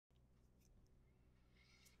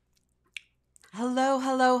Hello,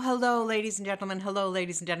 hello, hello, ladies and gentlemen. Hello,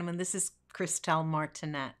 ladies and gentlemen. This is Christelle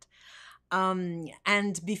Martinette.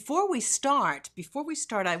 And before we start,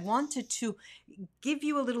 I wanted to give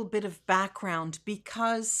you a little bit of background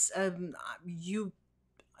because you,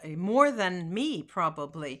 more than me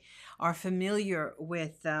probably, are familiar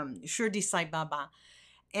with Shirdi Sai Baba.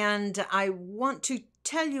 And I want to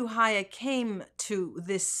tell you how I came to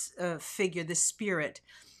this figure, this spirit.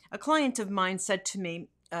 A client of mine said to me,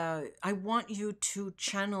 I want you to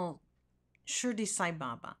channel Shirdi Sai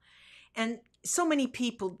Baba. And so many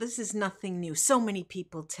people, this is nothing new. So many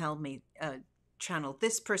people tell me, channel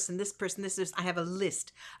this person, this person, this is, I have a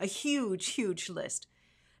list, a huge, huge list.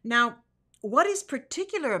 Now, what is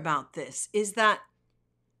particular about this is that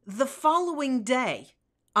the following day,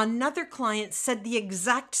 another client said the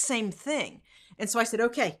exact same thing. And so I said,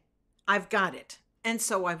 okay, I've got it. And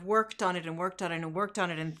so I've worked on it and worked on it and worked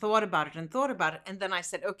on it and thought about it and thought about it. And then I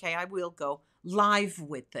said, okay, I will go live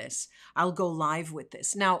with this. I'll go live with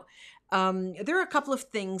this. Now, there are a couple of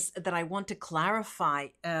things that I want to clarify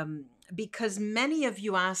because many of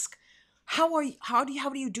you ask, how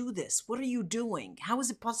do you do this? What are you doing? How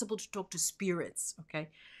is it possible to talk to spirits? Okay.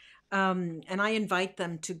 And I invite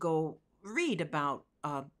them to go read about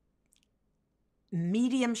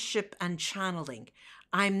mediumship and channeling.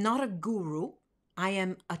 I'm not a guru. I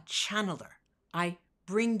am a channeler. I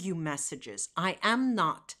bring you messages. I am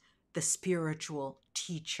not the spiritual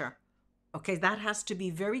teacher. Okay, that has to be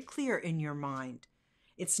very clear in your mind.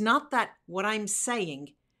 It's not that what I'm saying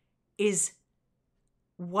is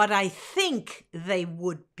what I think they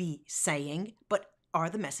would be saying, but are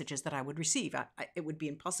the messages that I would receive. It would be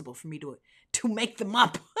impossible for me to make them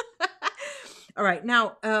up. All right.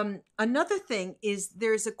 Now, another thing is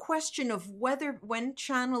there's a question of whether when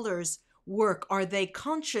channelers work, are they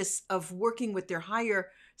conscious of working with their higher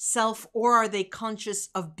self or are they conscious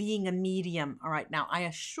of being a medium? All right. Now, I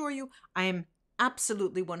assure you, I am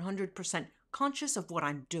absolutely 100% conscious of what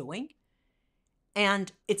I'm doing.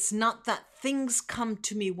 And it's not that things come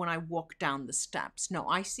to me when I walk down the steps. No,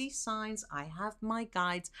 I see signs. I have my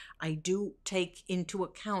guides. I do take into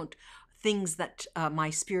account things that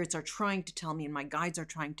my spirits are trying to tell me and my guides are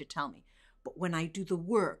trying to tell me. But when I do the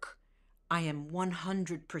work, I am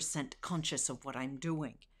 100% conscious of what I'm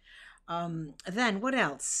doing. Then what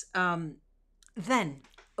else? Then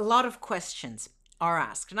a lot of questions are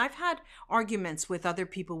asked. And I've had arguments with other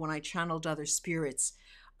people when I channeled other spirits.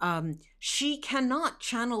 She cannot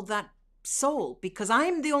channel that soul because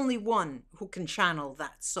I'm the only one who can channel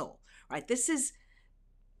that soul, right?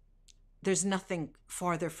 There's nothing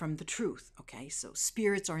farther from the truth, okay? So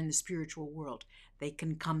spirits are in the spiritual world. They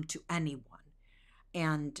can come to anyone.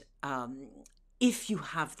 And if you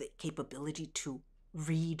have the capability to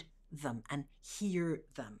read them and hear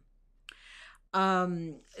them,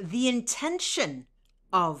 the intention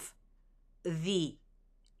of the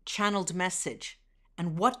channeled message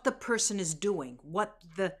and what the person is doing, what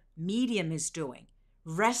the medium is doing,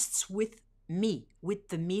 rests with me, with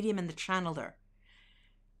the medium and the channeler.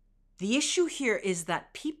 The issue here is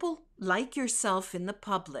that people like yourself in the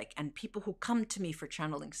public and people who come to me for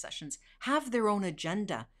channeling sessions have their own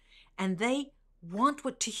agenda and they want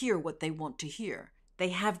to hear what they want to hear. They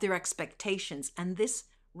have their expectations, and this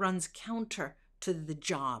runs counter to the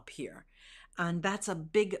job here. And that's a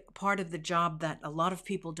big part of the job that a lot of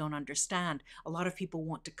people don't understand. A lot of people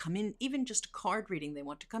want to come in, even just a card reading, they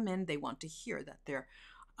want to come in, they want to hear that their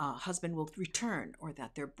husband will return or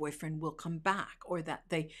that their boyfriend will come back or that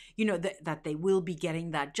they, that they will be getting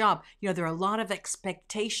that job. There are a lot of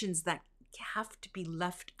expectations that have to be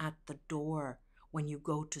left at the door when you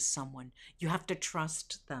go to someone. You have to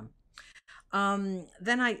trust them.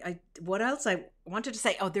 Then I what else I wanted to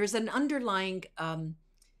say? Oh, there's an underlying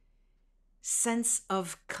sense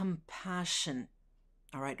of compassion,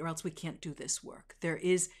 all right, or else we can't do this work. There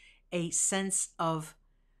is a sense of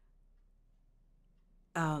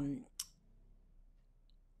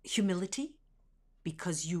humility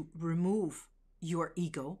because you remove your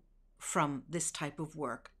ego from this type of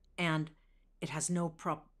work and it has no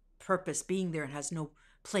purpose being there. It has no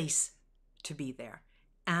place to be there.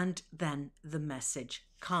 And then the message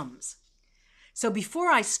comes. So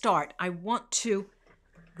before I start, I want to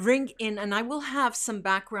bring in, and I will have some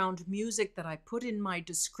background music that I put in my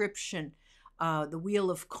description, the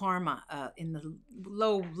Wheel of Karma, in the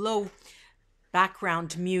low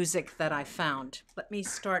background music that I found. Let me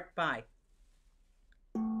start by.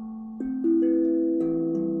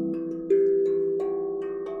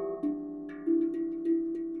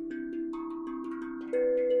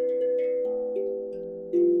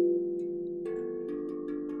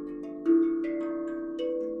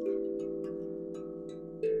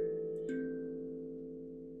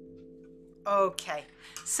 Okay,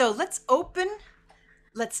 so let's open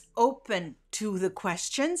to the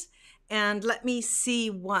questions, and let me see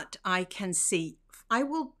what I can see. I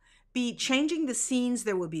will be changing the scenes.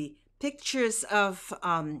 There will be pictures of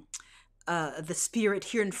the spirit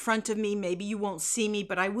here in front of me. Maybe you won't see me,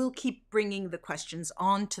 but I will keep bringing the questions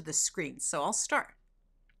onto the screen. So I'll start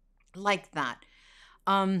like that.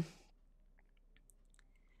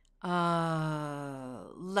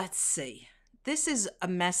 Let's see. This is a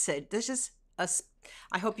message.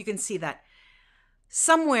 I hope you can see that.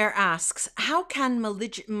 Somewhere asks, how can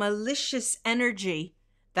malicious energy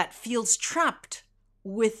that feels trapped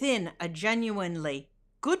within a genuinely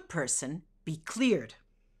good person be cleared?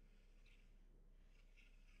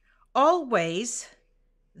 Always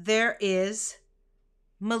there is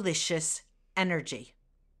malicious energy,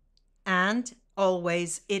 and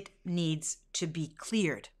always it needs to be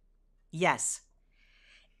cleared. Yes,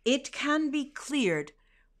 it can be cleared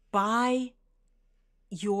by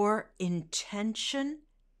your intention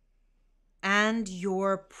and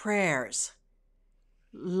your prayers.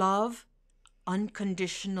 Love,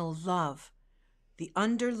 unconditional love. The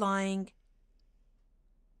underlying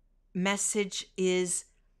message is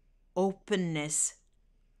openness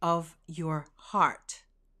of your heart.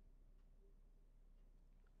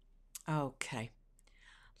 Okay,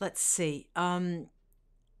 let's see.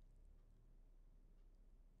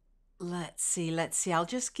 Let's see. I'll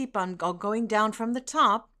just keep on going down from the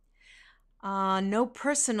top. No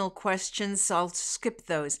personal questions, so I'll skip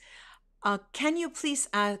those. Can you please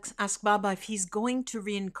ask Baba if he's going to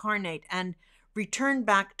reincarnate and return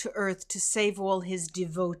back to Earth to save all his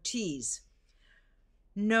devotees?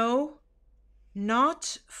 No,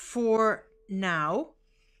 not for now.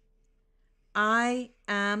 I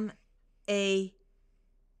am a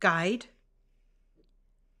guide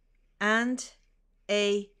and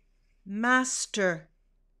a master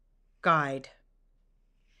guide.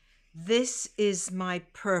 This is my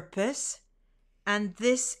purpose, and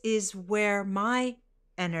this is where my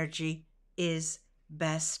energy is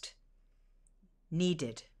best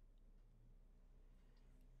needed.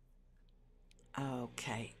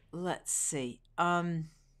 Okay, let's see.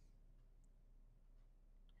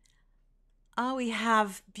 We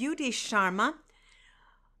have Beauty Sharma.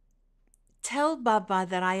 Tell Baba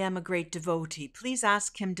that I am a great devotee. Please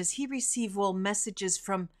ask him, does he receive all messages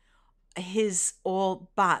from his all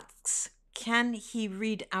bhakts? Can he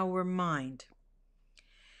read our mind?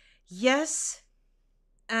 Yes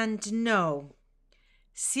and no.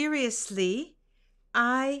 Seriously,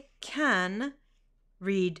 I can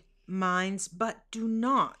read minds, but do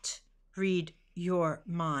not read your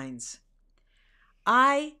minds.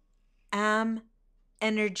 I am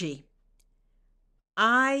energy.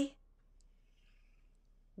 I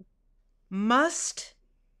must,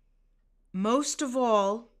 most of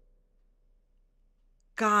all,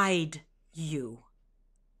 guide you.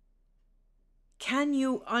 Can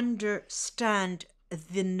you understand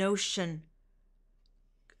the notion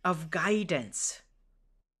of guidance?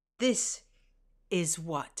 This is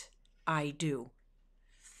what I do.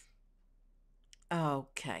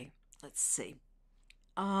 Okay, let's see.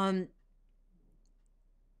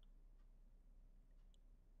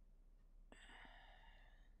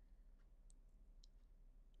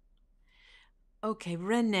 Okay,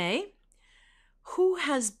 Renee. Who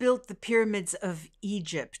has built the pyramids of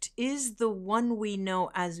Egypt? Is the one we know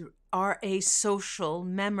as a social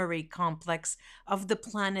memory complex of the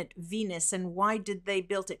planet Venus, and why did they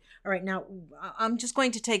build it? All right, now I'm just going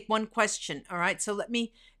to take one question. All right, so let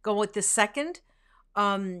me go with the second.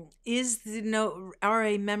 Is the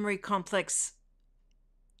RA memory complex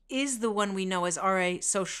is the one we know as RA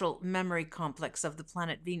social memory complex of the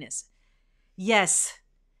planet Venus? Yes.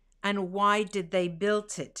 And why did they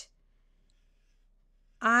build it?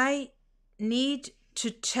 I need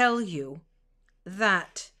to tell you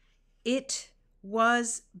that it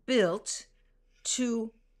was built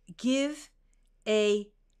to give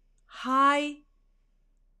a high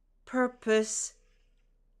purpose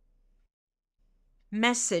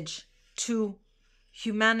message to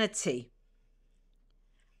humanity.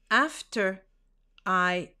 After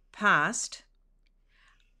I passed,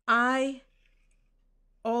 I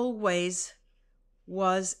always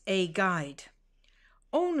was a guide.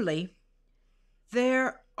 Only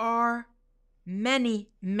there are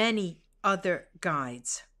many, many other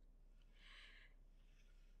guides.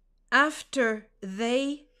 After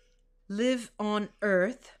they live on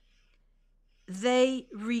earth, they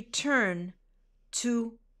return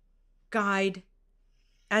to guide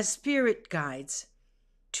as spirit guides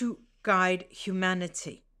to guide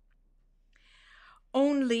humanity.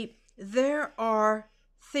 Only there are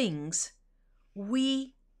things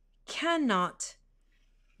we cannot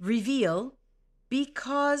reveal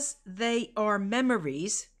because they are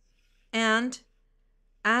memories, and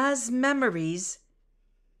as memories,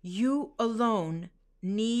 you alone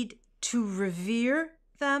need to revere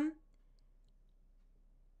them,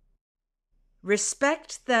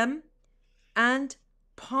 respect them, and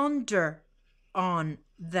ponder on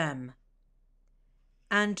them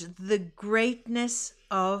and the greatness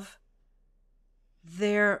of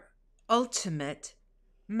their ultimate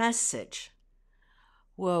message.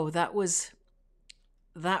 Whoa, that was,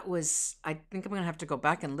 I think I'm going to have to go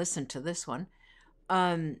back and listen to this one.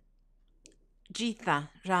 Jitha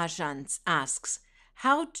Rajans asks,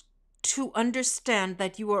 how to understand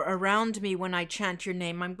that you are around me when I chant your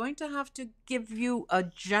name? I'm going to have to give you a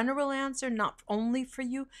general answer, not only for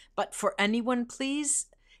you, but for anyone. Please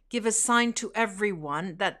give a sign to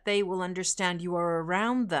everyone that they will understand you are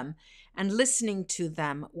around them and listening to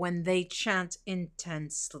them when they chant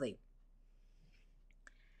intensely.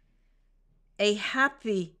 A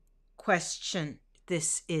happy question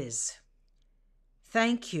this is.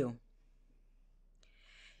 Thank you.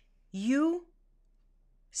 You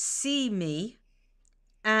see me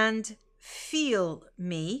and feel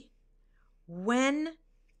me when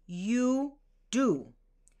you do.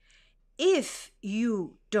 If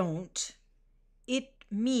you don't, it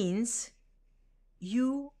means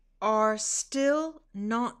you are still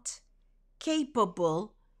not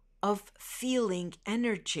capable of feeling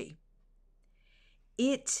energy.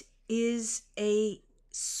 It is a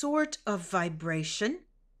sort of vibration.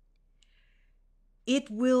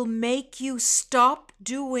 It will make you stop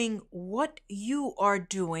doing what you are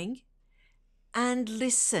doing and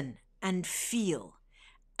listen and feel.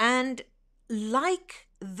 And like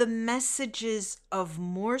the messages of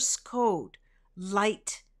Morse code,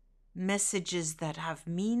 light messages that have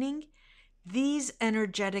meaning, these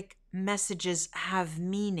energetic messages have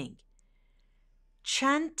meaning.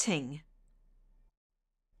 Chanting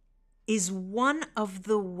is one of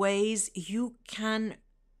the ways you can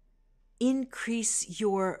increase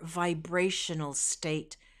your vibrational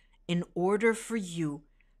state in order for you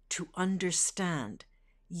to understand.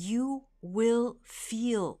 You will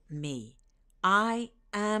feel me. I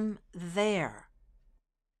am there.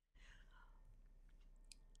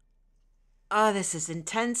 This is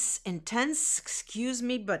intense. Excuse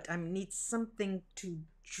me, but I need something to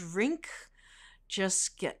drink.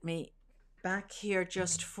 Just get me back here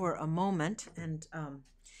just for a moment and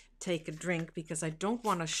take a drink, because I don't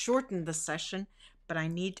want to shorten the session, but I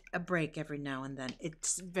need a break every now and then.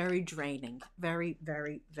 It's very draining. Very,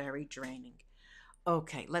 very, very draining.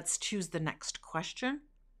 Okay, let's choose the next question.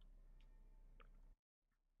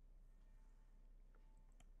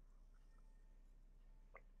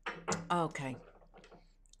 Okay.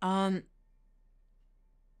 I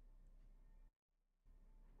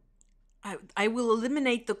will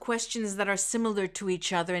eliminate the questions that are similar to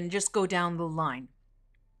each other and just go down the line.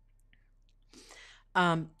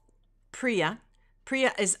 Priya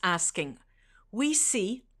is asking, we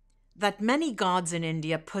see that many gods in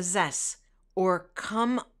India possess or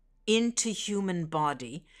come into human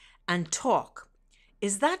body and talk.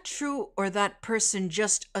 Is that true, or that person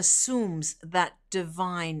just assumes that the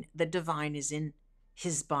divine is in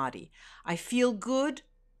his body? I feel good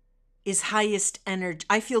is highest energy.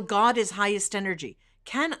 I feel God is highest energy.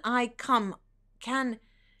 Can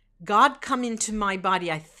God come into my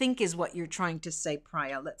body? I think is what you're trying to say,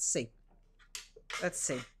 Priya. Let's see.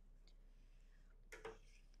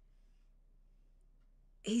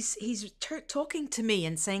 He's talking to me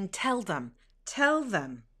and saying, tell them,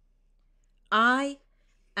 I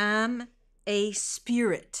am a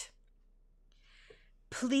spirit.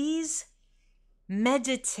 Please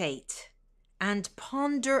meditate and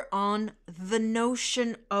ponder on the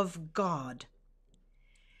notion of God.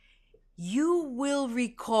 You will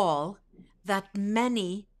recall that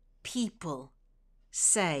many people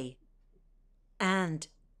say, and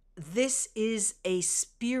this is a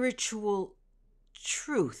spiritual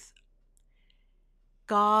truth,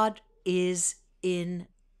 God is in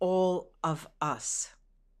all of us.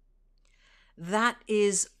 That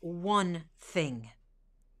is one thing.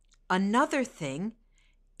 Another thing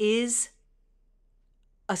is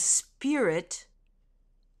a spirit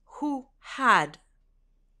who had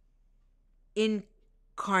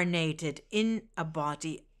incarnated in a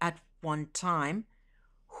body at one time,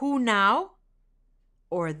 who now,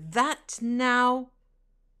 or that now,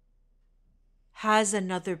 has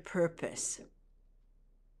another purpose.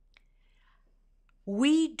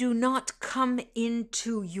 We do not come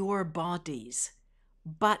into your bodies,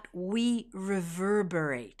 but we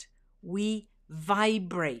reverberate, we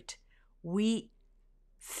vibrate, we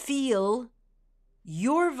feel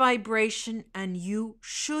your vibration and you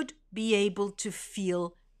should be able to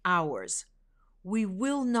feel ours. We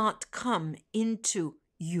will not come into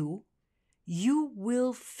you. You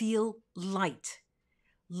will feel light.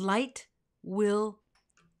 Light will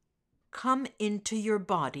come into your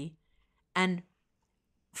body and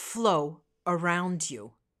flow around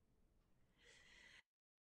you.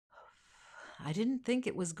 I didn't think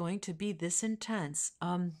it was going to be this intense.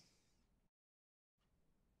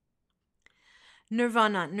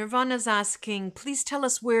 Nirvana's asking, please tell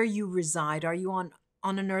us where you reside. Are you on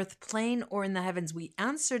an earth plane or in the heavens? We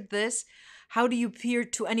answered this. How do you appear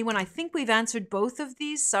to anyone? I think we've answered both of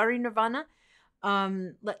these. Sorry, Nirvana.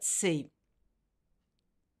 Let's see.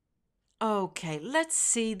 Okay, let's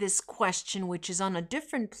see this question, which is on a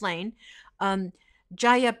different plane.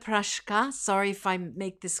 Jaya Prashka, sorry if I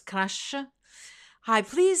make this crash. Hi,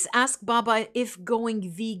 please ask Baba if going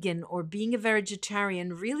vegan or being a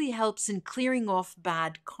vegetarian really helps in clearing off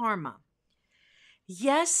bad karma.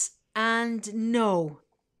 Yes and no.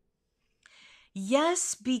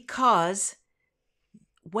 Yes, because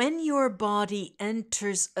when your body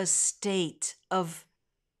enters a state of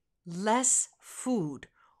less food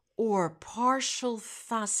or partial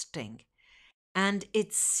fasting, and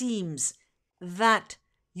it seems that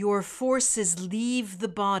your forces leave the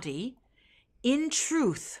body, in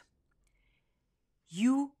truth,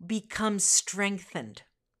 you become strengthened.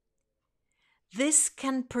 This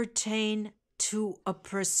can pertain to a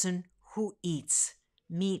person who eats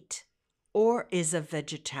meat or is a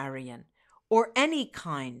vegetarian or any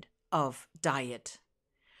kind of diet.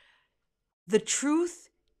 The truth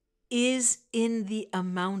is in the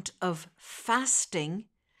amount of fasting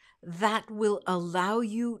that will allow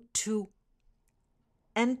you to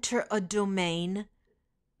enter a domain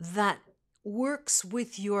that works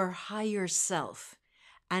with your higher self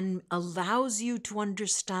and allows you to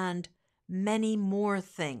understand many more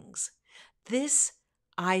things. This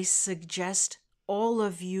I suggest all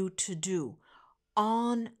of you to do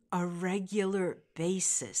on a regular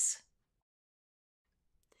basis.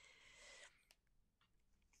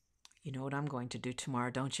 You know what I'm going to do tomorrow,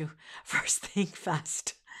 don't you? First thing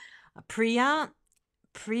fast. Priya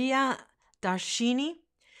Darshini,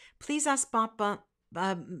 please ask Baba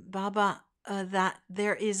that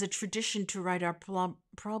there is a tradition to write our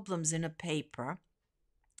problems in a paper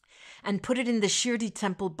and put it in the Shirdi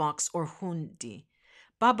temple box or hundi.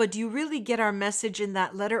 Baba, do you really get our message in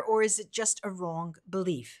that letter, or is it just a wrong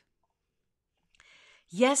belief?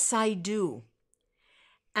 Yes, I do.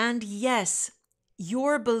 And yes,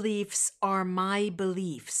 your beliefs are my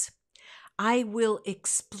beliefs. I will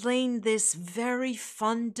explain this very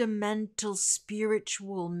fundamental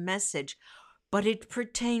spiritual message, but it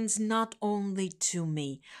pertains not only to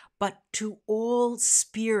me, but to all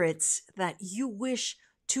spirits that you wish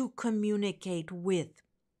to communicate with.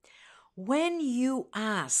 When you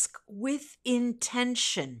ask with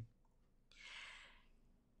intention,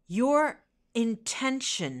 your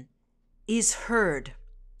intention is heard.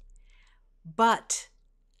 But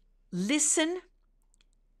listen,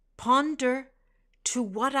 ponder to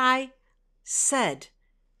what I said.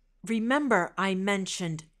 Remember, I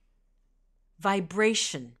mentioned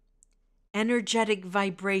vibration, energetic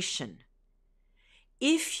vibration.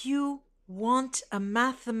 If you want a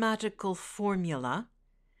mathematical formula,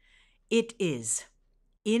 it is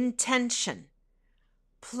intention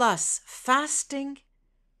plus fasting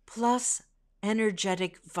plus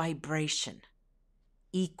energetic vibration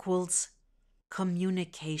equals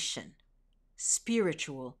communication,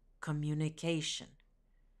 spiritual communication.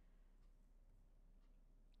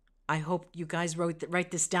 I hope you guys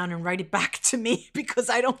write this down and write it back to me, because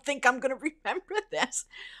I don't think I'm going to remember this.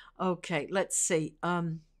 Okay, let's see.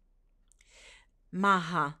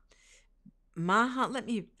 Maha, let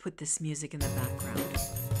me put this music in the background.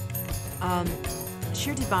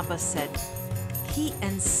 Shirdi Baba said, he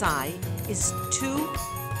and Sai is two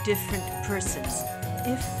different persons.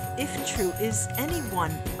 If true, is any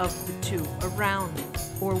one of the two around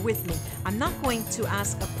or with me? I'm not going to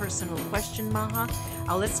ask a personal question, Maha.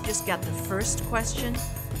 Let's just get the first question.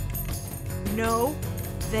 No,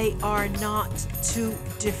 they are not two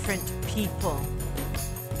different people.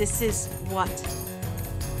 This is what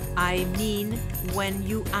I mean when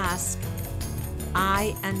you ask,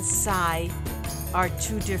 I and Sai are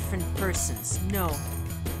two different persons. No,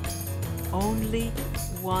 only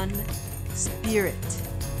one spirit.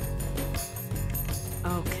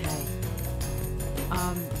 Okay.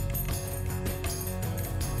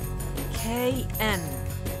 KN.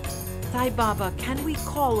 Sai Baba, can we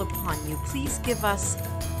call upon you? Please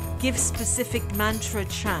give specific mantra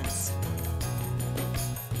chants.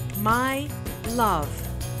 My love.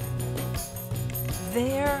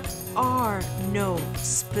 There are no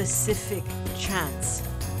specific chants.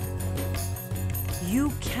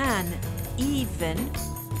 You can even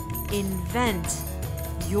invent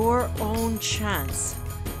your own chants.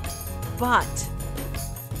 But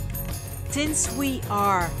since we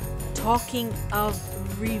are talking of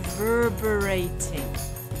reverberating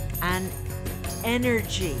and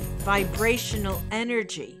energy, vibrational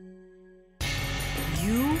energy,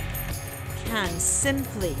 you can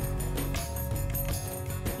simply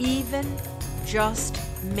even just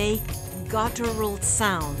make guttural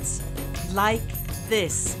sounds like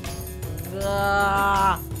this.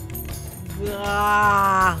 Gah,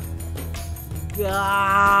 gah,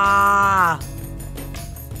 gah.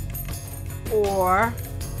 Or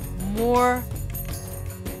more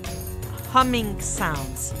humming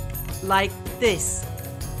sounds like this.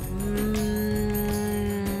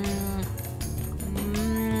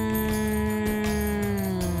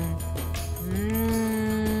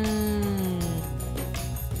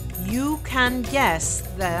 You can guess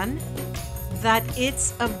then that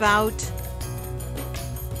it's about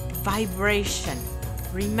vibration.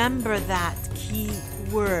 Remember that key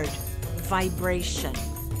word, vibration.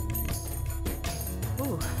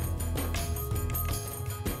 Ooh.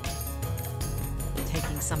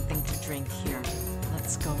 Taking something to drink here.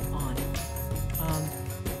 Let's go on.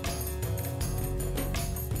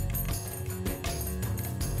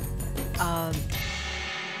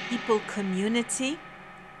 People community.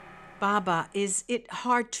 Baba, is it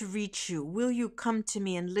hard to reach you? Will you come to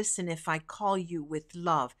me and listen if I call you with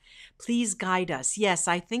love? Please guide us. Yes,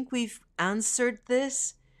 I think we've answered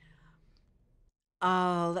this.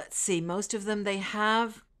 Let's see. Most of them they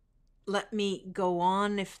have. Let me go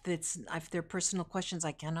on. If they're personal questions,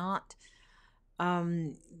 I cannot.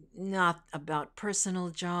 Not about personal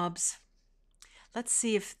jobs. Let's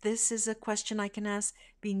see if this is a question I can ask.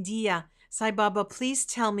 Bindia, Sai Baba, please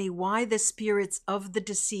tell me why the spirits of the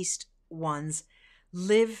deceased ones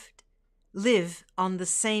live on the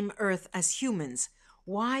same earth as humans.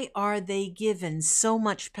 Why are they given so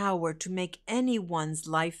much power to make anyone's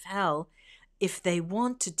life hell if they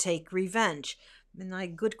want to take revenge?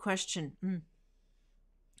 Good question.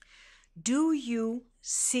 Do you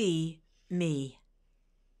see me?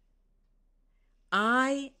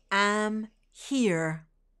 I am here.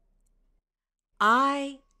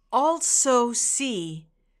 I also see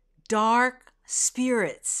dark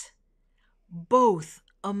spirits, both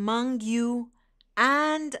among you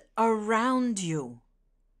and around you.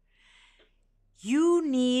 You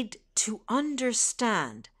need to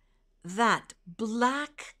understand that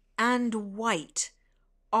black and white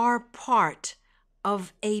are part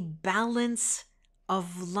of a balance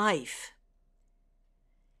of life.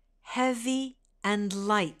 Heavy and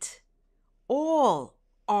light, all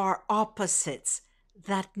are opposites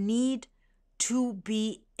that need to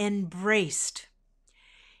be embraced.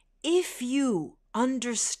 If you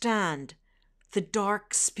understand the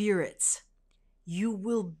dark spirits, you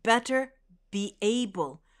will better be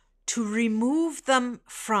able to remove them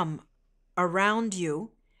from around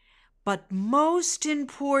you, but most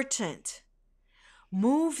important,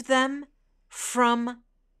 move them from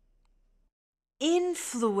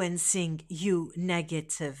influencing you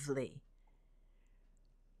negatively.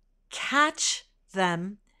 Catch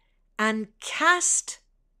them and cast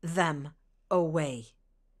them away.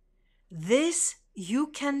 This you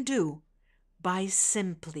can do by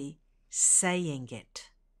simply saying it.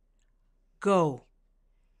 Go.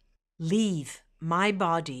 Leave my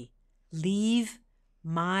body. Leave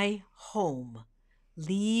my home.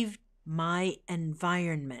 Leave my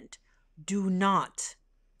environment. Do not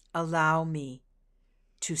allow me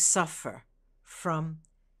to suffer from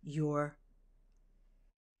your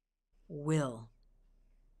will.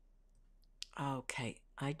 Okay,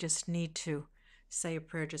 I just need to say a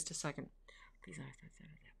prayer just a second. Please,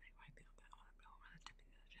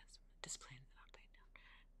 display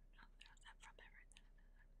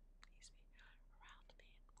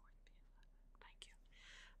thank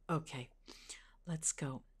you. Okay, let's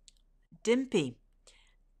go. Dimpy,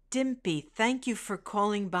 thank you for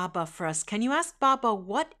calling Baba for us. Can you ask Baba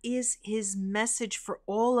what is his message for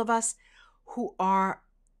all of us who are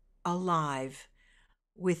alive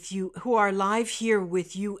with you, who are live here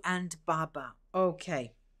with you and Baba?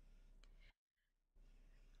 Okay.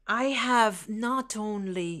 I have not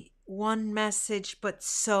only one message, but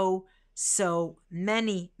so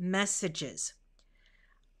many messages.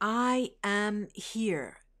 I am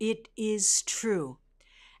here. It is true.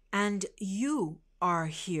 And you are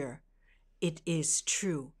here. It is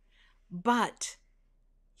true. But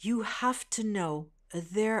you have to know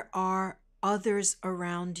there are others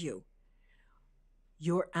around you.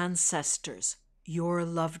 Your ancestors, your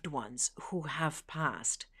loved ones who have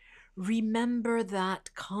passed. Remember that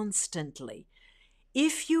constantly.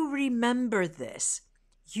 If you remember this,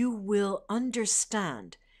 you will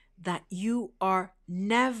understand that you are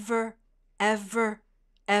never, ever,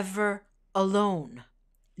 ever alone.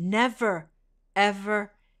 Never,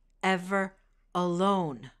 ever, ever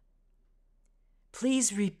alone.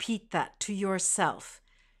 Please repeat that to yourself.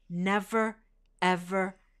 Never,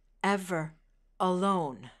 ever, ever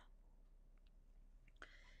alone.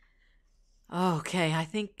 Okay, I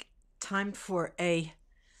think time for a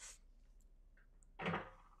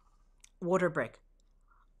water break.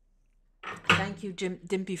 Thank you,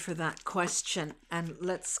 Dimpy, for that question. And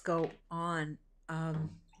let's go on.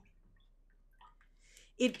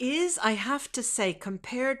 It is, I have to say,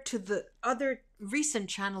 compared to the other recent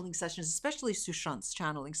channeling sessions, especially Sushant's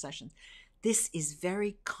channeling sessions, this is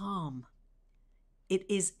very calm. It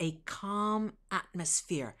is a calm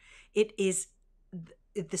atmosphere. It is,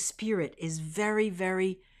 the spirit is very,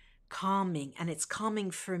 very calming, and it's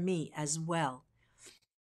calming for me as well.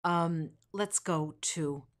 Let's go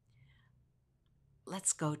to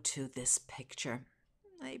this picture.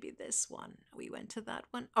 Maybe this one. We went to that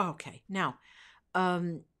one. Okay, now,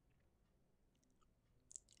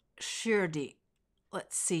 Shirdi.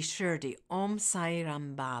 Let's see, Shirdi. Om Sai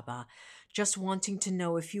Baba. Just wanting to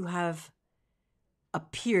know if you have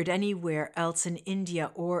appeared anywhere else in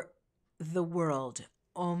India or the world.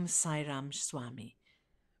 Om Sai Ram Swami.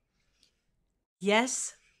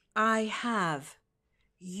 Yes, I have.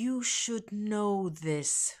 You should know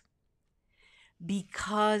this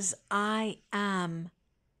because I am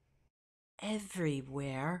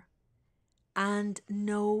everywhere and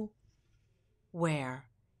nowhere.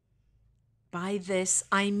 By this,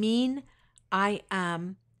 I mean I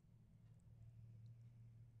am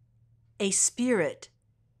a spirit,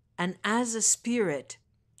 and as a spirit,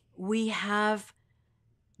 we have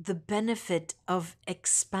the benefit of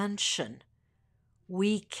expansion.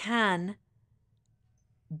 We can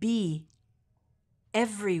be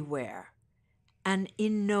everywhere and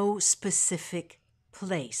in no specific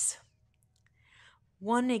place.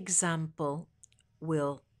 One example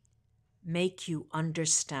will make you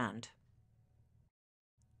understand.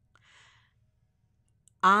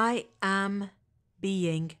 I am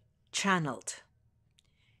being channeled.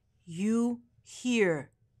 You hear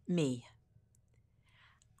me.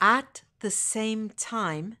 At the same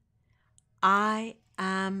time, I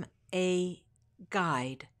am a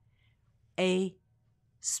guide, a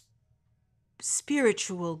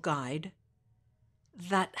spiritual guide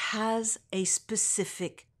that has a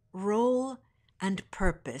specific role and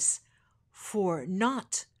purpose for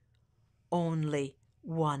not only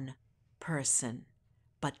one person,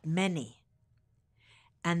 but many.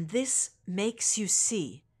 And this makes you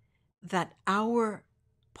see that our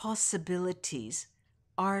possibilities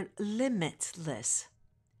are limitless.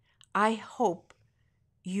 I hope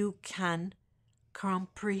you can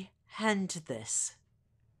comprehend this.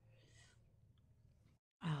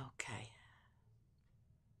 Okay.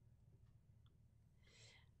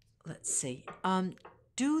 Let's see.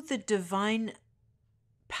 Do the divine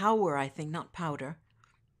power, I think, not powder,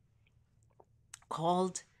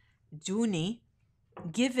 called Duni,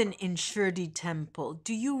 given in Shirdi temple,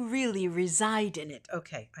 do you really reside in it?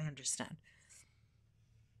 Okay, I understand.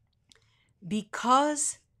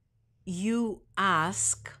 Because you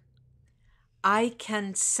ask, I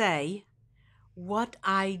can say what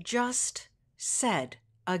I just said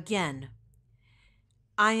again.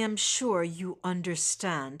 I am sure you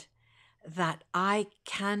understand that I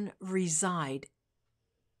can reside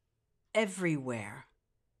everywhere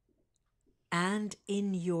and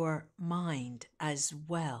in your mind as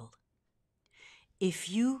well. If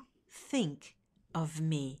you think of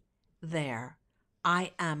me there,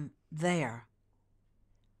 I am there.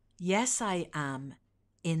 Yes, I am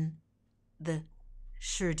in the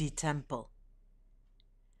Shirdi temple.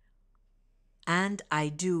 And I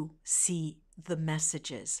do see the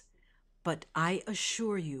messages, but I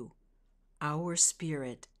assure you, our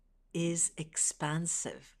spirit is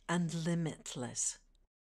expansive and limitless.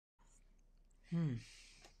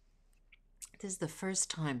 This is the first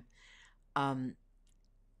time that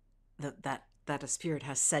a spirit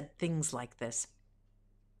has said things like this.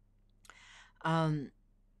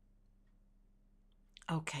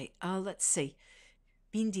 Okay, let's see.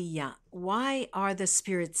 Bindiya, why are the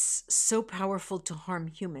spirits so powerful to harm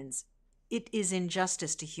humans? It is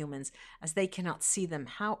injustice to humans as they cannot see them.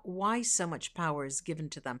 Why so much power is given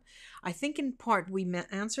to them? I think in part we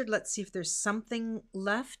answered. Let's see if there's something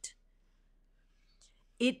left.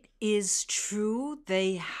 It is true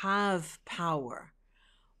they have power,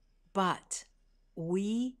 but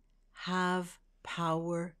we have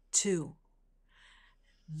power too.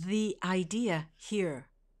 The idea here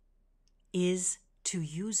is to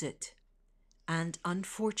use it, and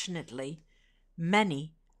unfortunately,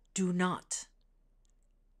 many do not.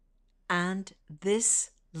 And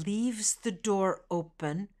this leaves the door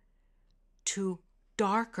open to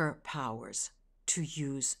darker powers to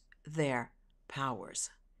use their powers.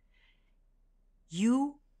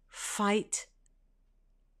 You fight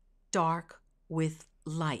dark with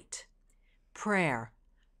light, prayer,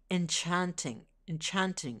 enchanting,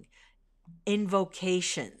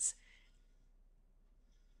 invocations,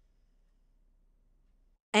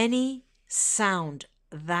 any sound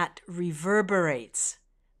that reverberates,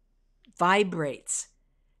 vibrates,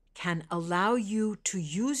 can allow you to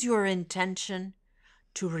use your intention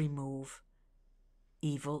to remove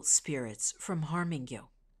evil spirits from harming you.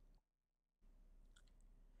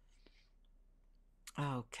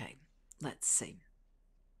 Okay, let's see.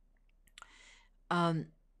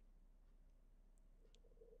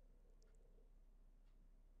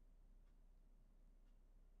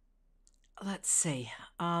 Let's see.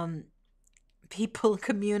 People,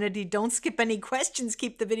 community, don't skip any questions.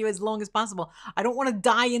 Keep the video as long as possible. I don't want to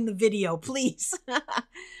die in the video, please.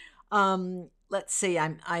 Let's see.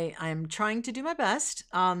 I'm trying to do my best.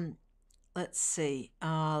 Let's see.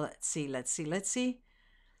 Let's see.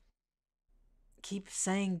 Keep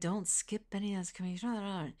saying don't skip any as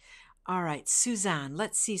community. All right, Suzanne.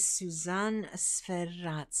 Let's see. Suzanne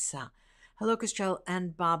Sferrazza. Hello, Christelle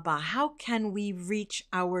and Baba. How can we reach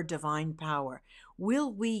our divine power?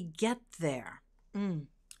 Will we get there?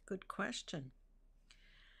 Good question.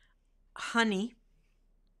 Honey,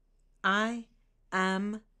 I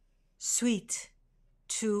am sweet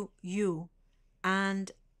to you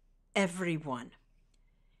and everyone.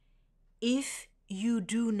 If you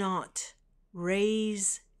do not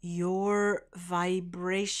raise your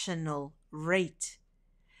vibrational rate,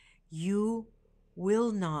 you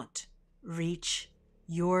will not reach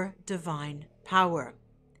your divine power.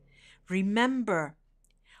 Remember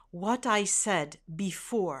what I said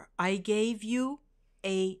before. I gave you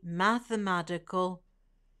a mathematical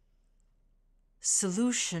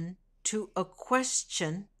solution to a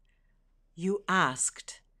question you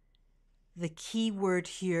asked. The key word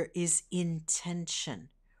here is intention.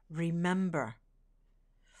 Remember.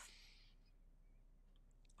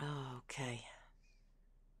 Okay.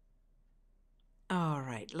 All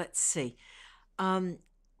right, let's see.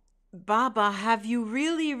 Baba, have you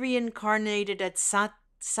really reincarnated at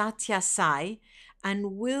Satya Sai,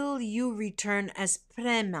 and will you return as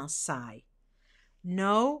Prema Sai?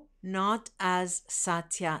 No, not as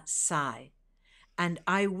Satya Sai. And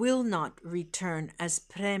I will not return as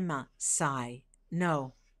Prema Sai.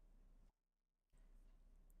 No.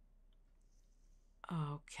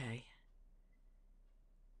 Okay.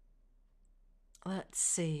 Let's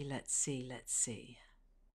see.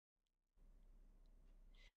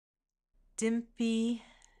 Dimpy.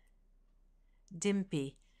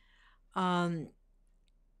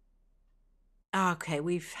 Okay,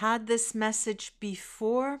 we've had this message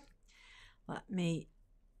before. Let me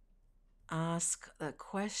ask a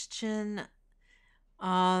question.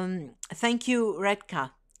 Thank you,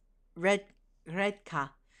 Redka. Redka. Redka.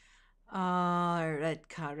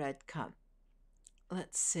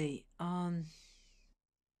 Let's see.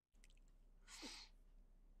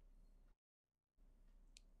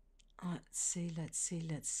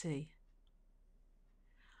 Let's see.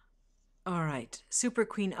 All right, Super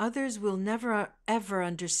Queen. Others will never ever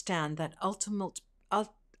understand that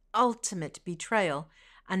ultimate betrayal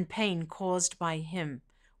and pain caused by him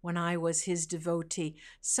when I was his devotee.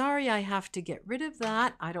 Sorry, I have to get rid of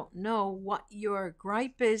that. I don't know what your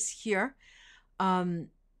gripe is here. Let's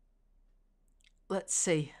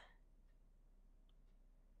see.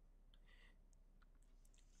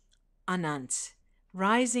 Anant.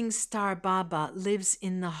 Rising Star Baba lives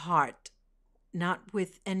in the heart, not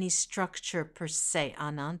with any structure per se.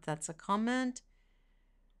 Anant, that's a comment.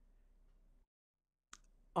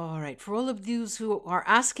 All right. For all of those who are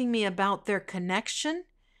asking me about their connection,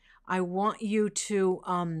 I want you to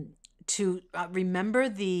remember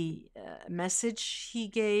the message he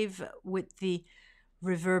gave with the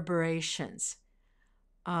reverberations.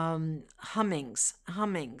 Hummings.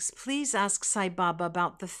 Please ask Sai Baba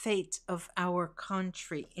about the fate of our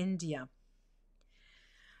country, India.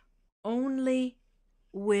 Only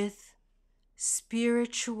with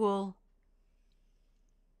spiritual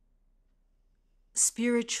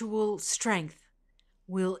strength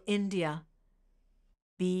will India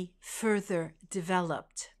be further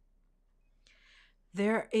developed.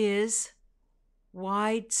 There is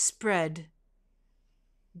widespread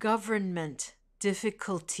government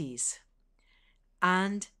difficulties,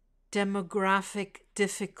 and demographic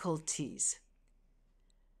difficulties.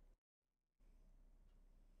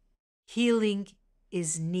 Healing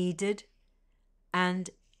is needed, and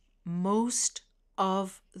most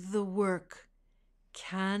of the work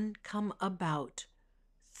can come about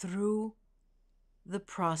through the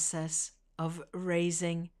process of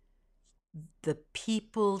raising the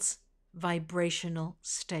people's vibrational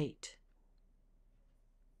state.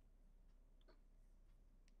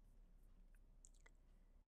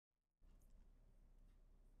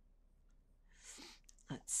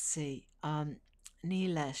 Let's see,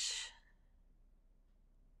 Nilesh.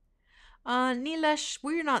 Nilesh,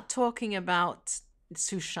 we're not talking about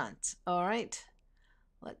Sushant, all right?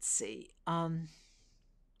 Let's see.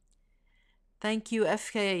 Thank you,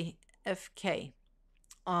 FK.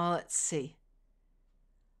 Let's see.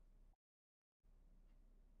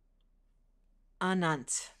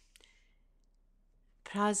 Anant.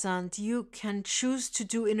 Prasant, you can choose to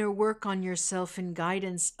do inner work on yourself in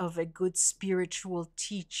guidance of a good spiritual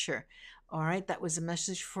teacher. All right, that was a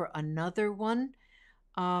message for another one.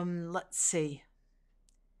 Let's see.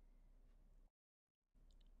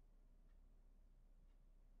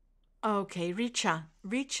 Okay, Richa.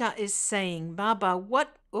 Richa is saying, Baba,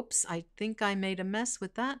 what? Oops, I think I made a mess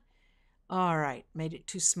with that. All right, made it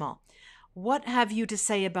too small. What have you to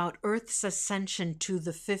say about Earth's ascension to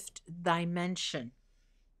the fifth dimension?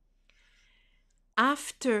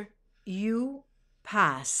 After you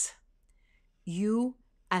pass, you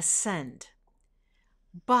ascend.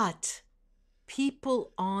 But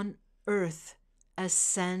people on Earth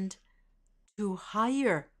ascend to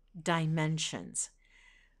higher dimensions.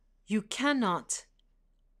 You cannot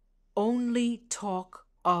only talk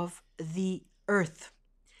of the Earth.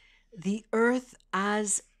 The Earth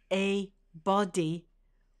as a body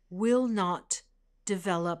will not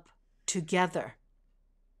develop together.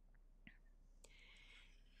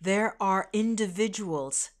 There are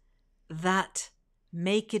individuals that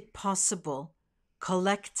make it possible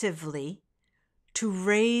collectively to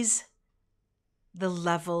raise the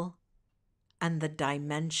level and the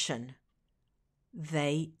dimension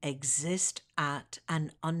they exist at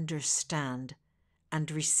and understand and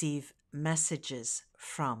receive messages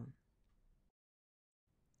from.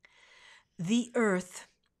 The Earth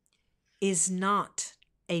is not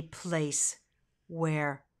a place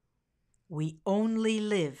where we only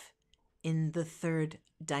live in the third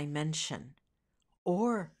dimension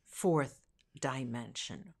or fourth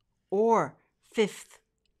dimension or fifth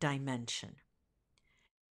dimension.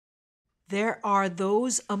 There are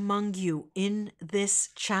those among you in this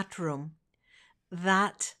chat room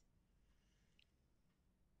that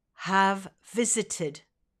have visited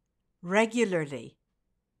regularly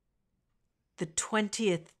the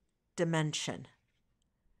 20th dimension,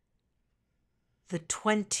 the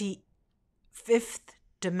 25th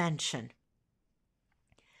dimension,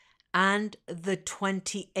 and the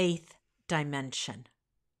 28th dimension.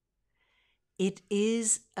 It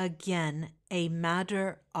is again a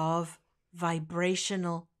matter of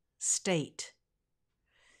vibrational state.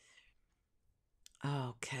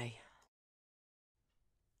 Okay.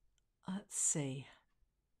 Let's see.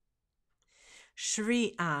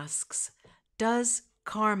 Shri asks, does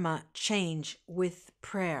karma change with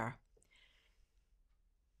prayer?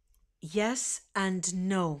 Yes and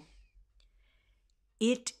no.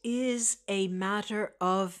 It is a matter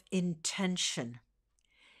of intention.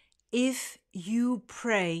 If you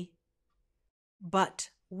pray but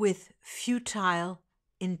with futile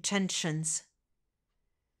intentions,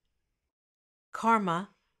 karma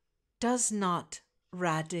does not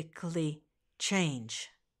radically change.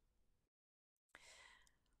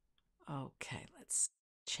 Okay, let's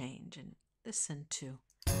change and listen to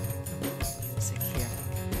music here.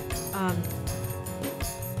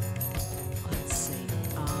 Let's see.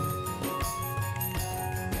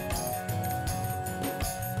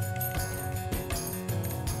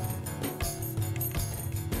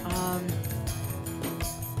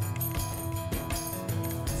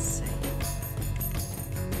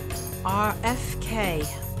 RFK,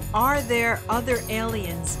 are there other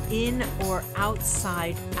aliens in or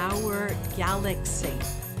outside our galaxy?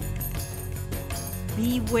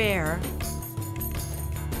 Beware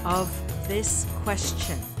of this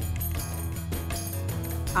question.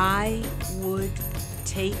 I would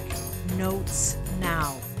take notes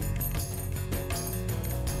now.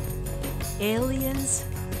 Aliens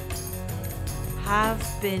have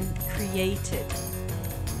been created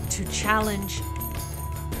to challenge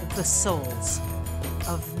the souls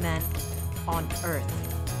of men on earth.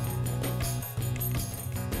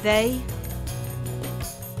 They,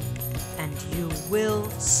 and you will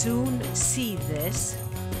soon see this,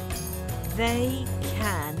 they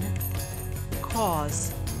can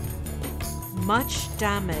cause much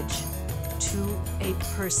damage to a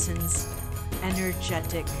person's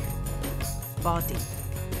energetic body,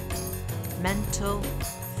 mental,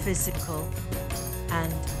 physical,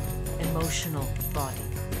 and emotional body.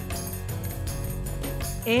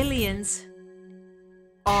 Aliens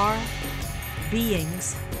are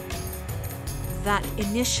beings that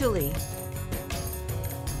initially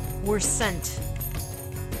were sent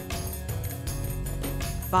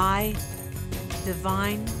by the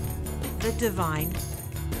divine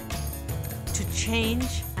to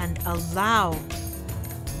change and allow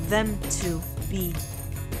them to be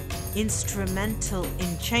instrumental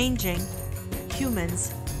in changing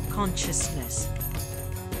humans' consciousness.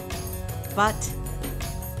 But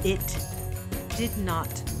it did not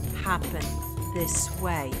happen this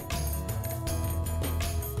way.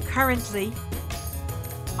 Currently,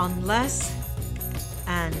 unless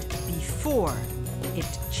and before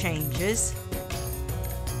it changes,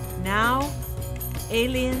 now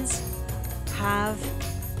aliens have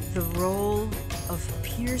the role of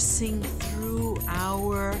piercing through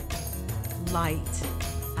our light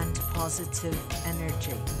and positive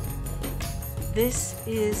energy. This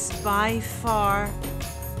is by far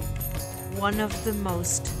one of the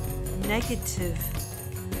most negative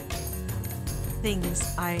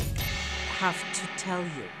things I have to tell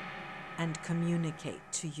you and communicate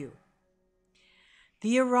to you.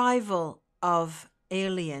 The arrival of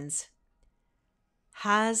aliens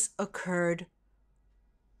has occurred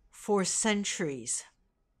for centuries.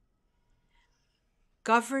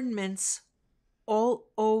 Governments all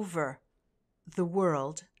over the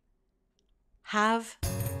world have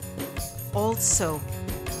also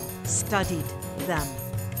studied them,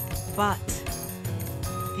 but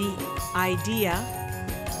the idea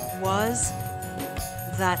was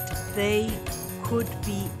that they could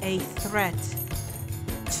be a threat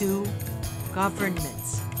to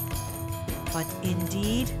governments. But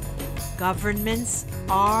indeed, governments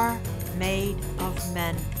are made of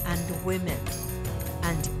men and women.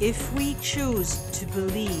 And if we choose to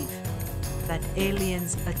believe that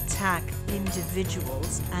aliens attack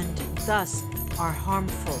individuals and thus are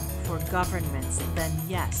harmful for governments, then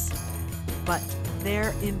yes. But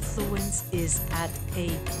their influence is at a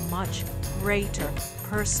much greater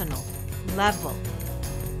personal level.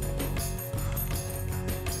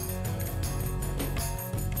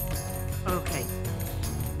 Okay,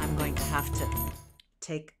 I'm going to have to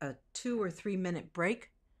take a 2 or 3 minute break.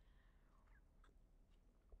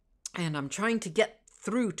 And I'm trying to get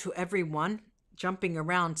through to everyone, jumping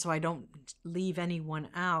around so I don't leave anyone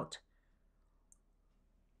out.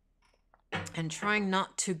 And trying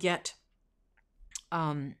not to get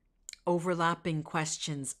overlapping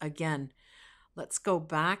questions again. Let's go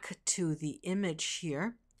back to the image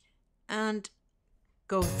here and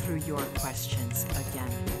go through your questions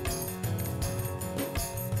again.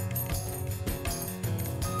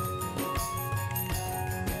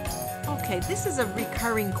 Okay, this is a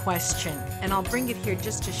recurring question, and I'll bring it here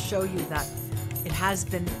just to show you that it has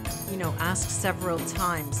been, asked several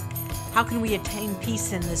times. How can we attain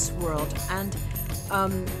peace in this world? And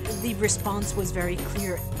the response was very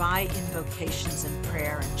clear: by invocations and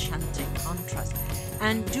prayer and chanting mantras.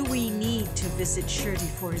 And do we need to visit Shirdi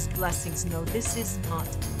for his blessings? No, this is not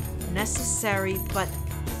necessary, but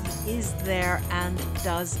he is there and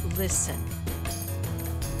does listen.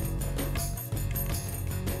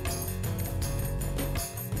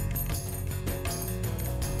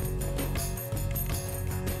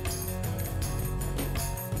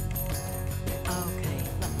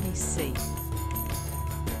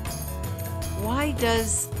 Why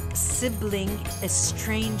does sibling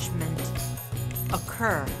estrangement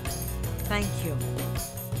occur? Thank you.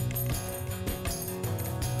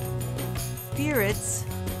 Spirits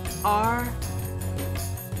are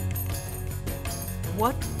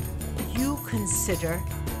what you consider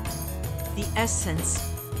the essence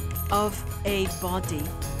of a body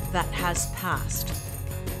that has passed.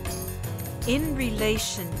 In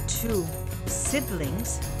relation to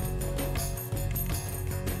siblings,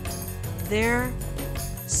 their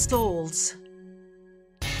souls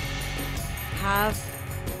have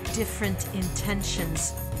different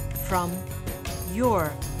intentions from your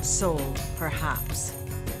soul, perhaps,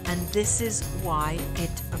 and this is why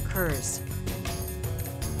it occurs.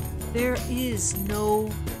 There is no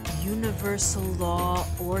universal law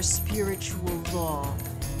or spiritual law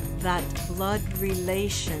that blood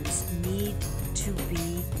relations need to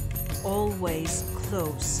be always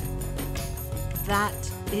close. That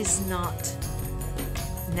is not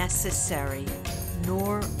necessary,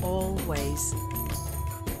 nor always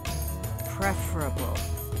preferable.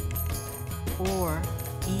 or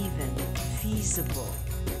even feasible.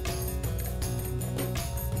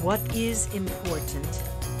 What is important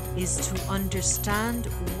is to understand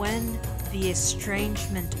when the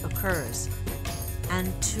estrangement occurs and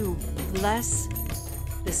to bless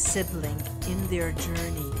the sibling in their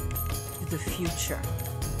journey to the future.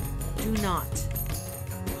 Do not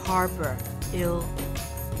harbor ill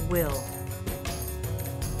will.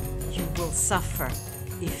 You will suffer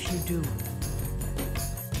if you do.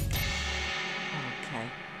 Okay.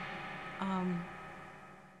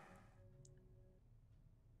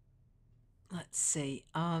 Let's see.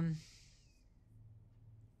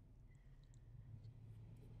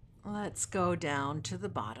 Let's go down to the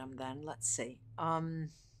bottom then. Let's see. The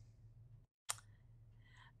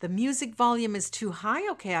music volume is too high.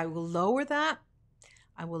 Okay, I will lower that.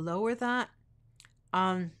 I will lower that.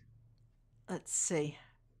 Let's see.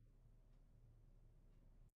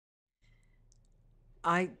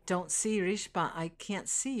 I don't see Rishba. I can't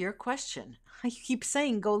see your question. I keep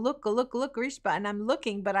saying, go look, Rishba, and I'm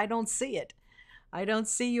looking, but I don't see it. I don't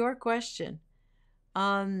see your question.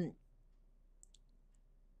 Rishba,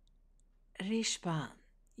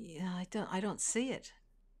 yeah, I don't see it.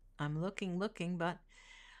 I'm looking, but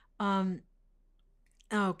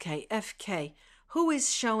okay, FK. Who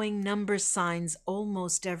is showing number signs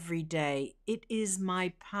almost every day? It is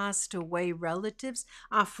my passed away relatives.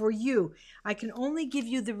 For you, I can only give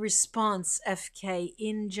you the response, FK,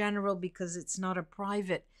 in general because it's not a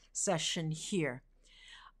private session here.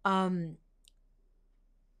 In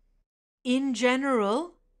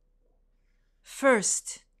general,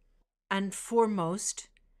 first and foremost,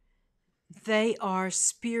 they are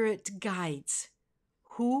spirit guides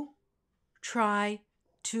who try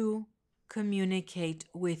to communicate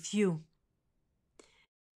with you.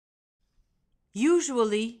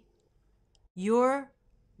 Usually, your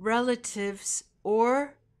relatives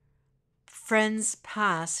or friends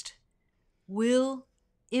past will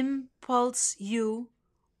impulse you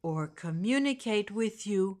or communicate with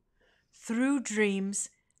you through dreams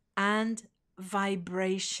and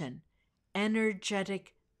vibration,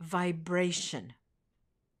 energetic vibration.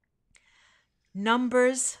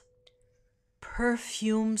 Numbers,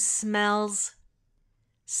 perfume smells,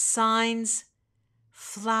 signs,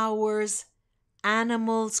 flowers,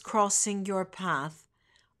 animals crossing your path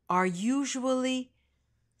are usually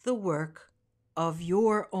the work of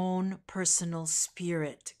your own personal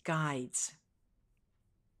spirit guides.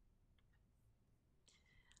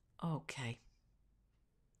 Okay,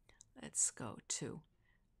 let's go to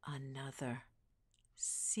another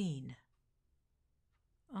scene.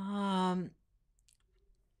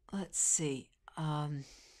 Let's see.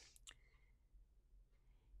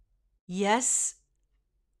 Yes,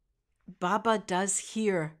 Baba does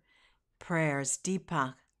hear prayers.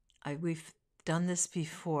 Deepak, we've done this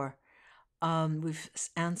before. We've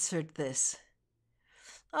answered this.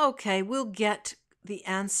 Okay, we'll get the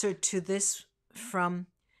answer to this from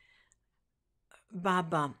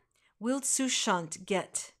Baba. Will Sushant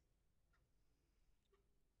get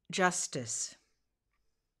justice?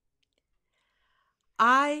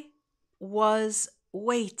 I was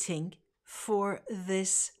waiting for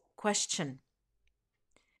this question.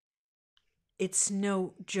 It's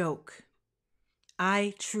no joke.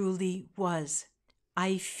 I truly was.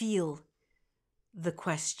 I feel the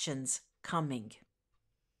questions coming.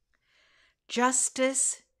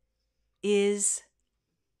 Justice is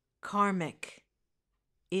karmic.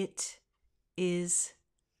 It is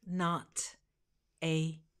not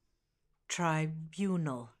a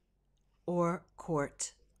tribunal or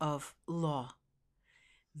court of law.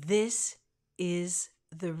 This is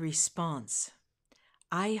the response.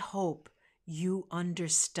 I hope you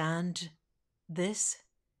understand this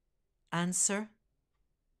answer.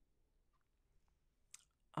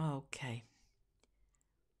 Okay.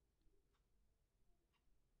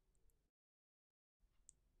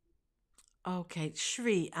 Okay,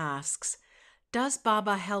 Shri asks, does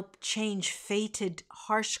Baba help change fated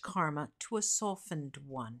harsh karma to a softened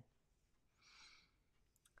one?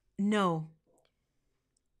 No.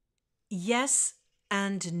 Yes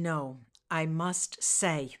and no, I must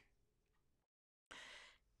say.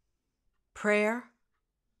 Prayer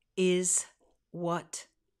is what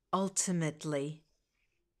ultimately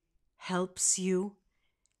helps you,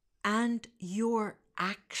 and your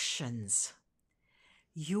actions,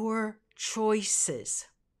 your choices,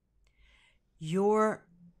 your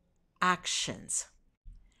actions.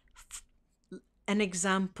 An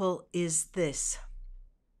example is this.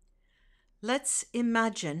 Let's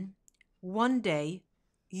imagine one day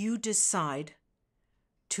you decide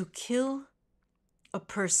to kill a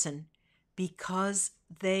person because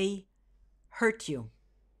they hurt you.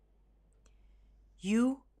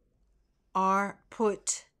 You are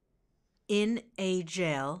put in a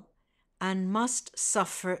jail and must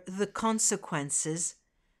suffer the consequences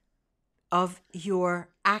of your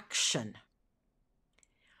action.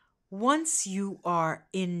 Once you are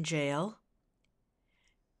in jail,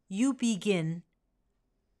 you begin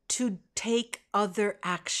to take other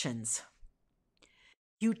actions.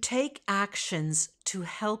 You take actions to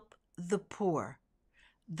help the poor,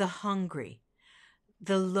 the hungry,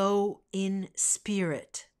 the low in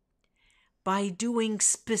spirit, by doing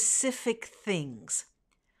specific things,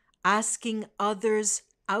 asking others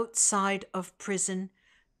outside of prison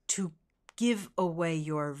to give away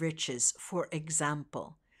your riches, for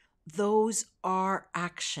example. Those are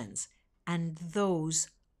actions, and those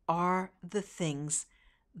are the things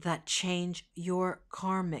that change your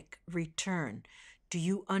karmic return. Do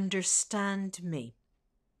you understand me?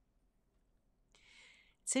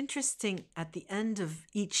 It's interesting at the end of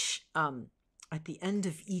each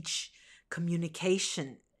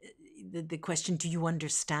communication, the question, do you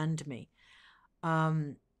understand me?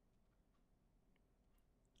 Let's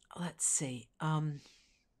see.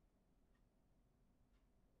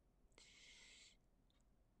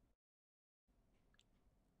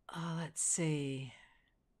 Let's see.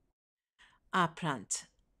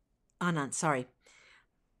 Anand, sorry.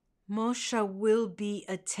 Moksha will be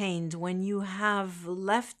attained when you have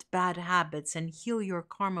left bad habits and heal your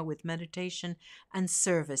karma with meditation and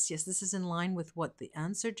service. Yes, this is in line with what the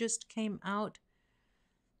answer just came out.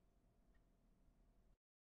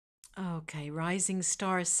 Okay, Rising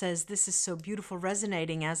Star says, this is so beautiful,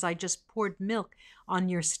 resonating as I just poured milk on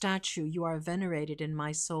your statue. You are venerated in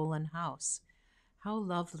my soul and house. How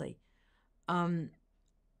lovely. Let's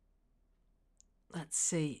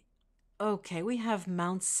see. Okay, we have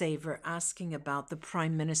Mount Saver asking about the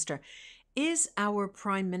Prime Minister. Is our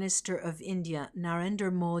Prime Minister of India,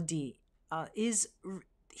 Narendra Modi, is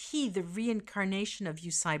he the reincarnation of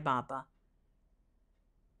you, Sai Baba?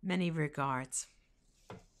 Many regards.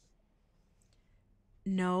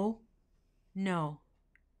 No, no,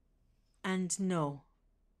 and no.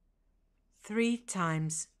 3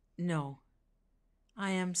 times no.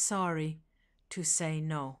 I am sorry to say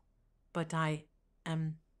no, but I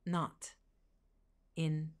am not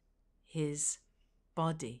in his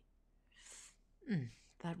body.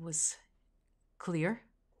 That was clear.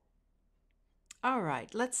 All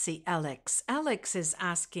right, let's see, Alex. Alex is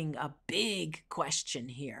asking a big question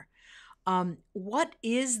here. What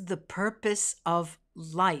is the purpose of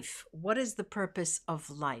life? What is the purpose of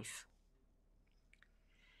life?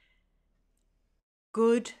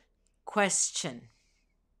 Good question.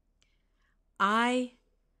 I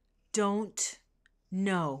don't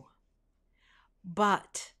know,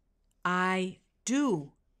 but I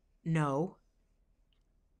do know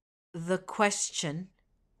the question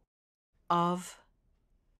of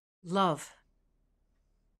love.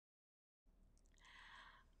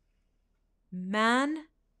 Man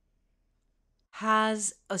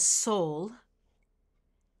has a soul,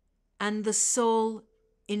 and the soul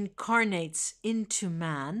incarnates into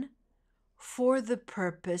man for the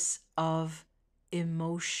purpose of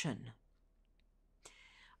emotion.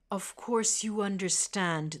 Of course, you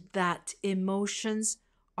understand that emotions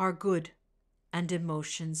are good and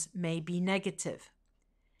emotions may be negative.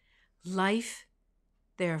 Life,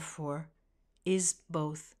 therefore, is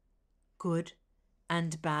both good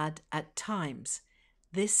and bad at times.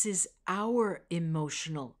 This is our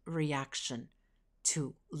emotional reaction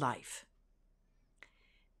to life.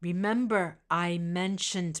 Remember, I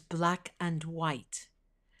mentioned black and white,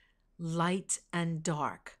 light and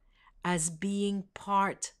dark, as being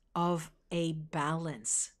part of a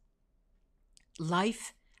balance.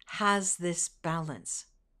 Life has this balance.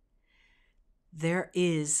 There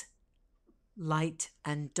is light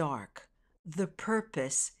and dark. The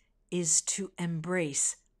purpose is to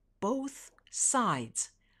embrace both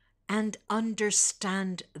sides and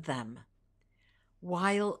understand them,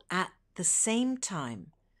 while at the same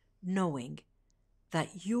time knowing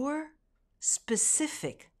that your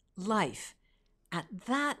specific life at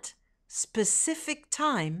that specific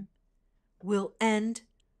time will end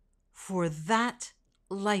for that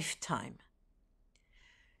lifetime.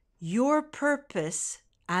 Your purpose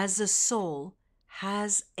as a soul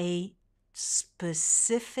has a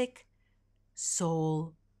specific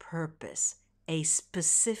soul purpose, a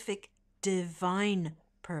specific divine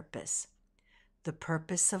purpose. The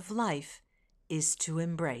purpose of life is to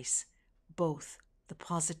embrace both the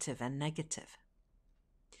positive and negative.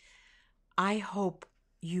 I hope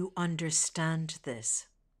you understand this,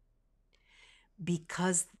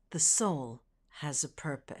 because the soul has a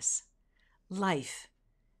purpose. Life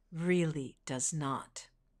really does not.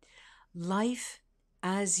 Life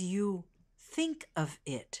as you think of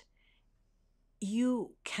it,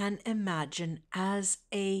 you can imagine as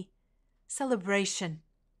a celebration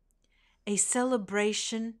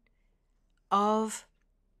of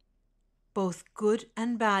both good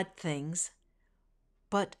and bad things,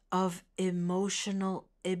 but of emotional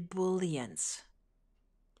ebullience,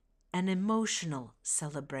 an emotional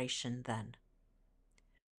celebration then.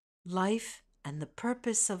 Life and the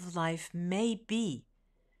purpose of life may be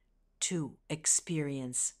to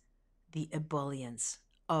experience the ebullience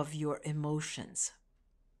of your emotions.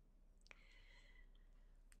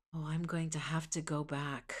 Oh, I'm going to have to go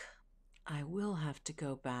back. I will have to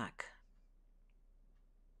go back.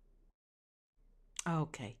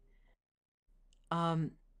 Okay.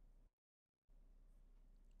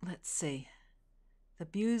 Let's see. The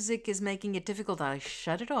music is making it difficult. I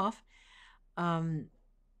shut it off.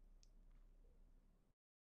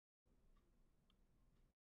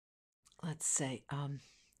 Let's say,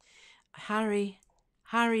 Hari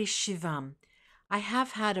Shivam. I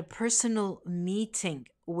have had a personal meeting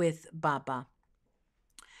with Baba,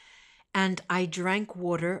 and I drank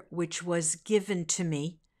water which was given to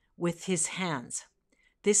me with his hands.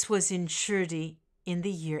 This was in Shirdi in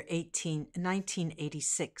the year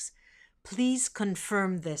 1986. Please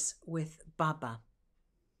confirm this with Baba.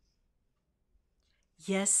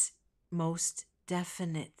 Yes, most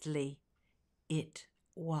definitely it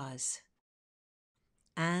was.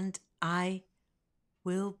 And I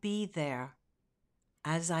will be there,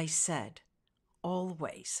 as I said,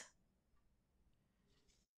 always.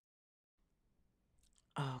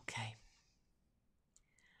 Okay.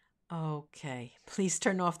 Okay. Please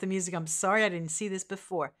turn off the music. I'm sorry I didn't see this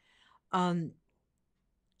before.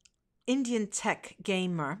 Indian Tech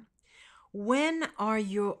Gamer, when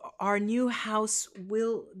our new house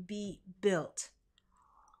will be built?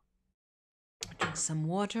 Drink some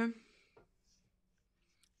water.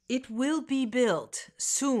 It will be built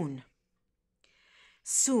soon.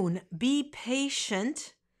 Soon. Be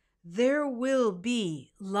patient. There will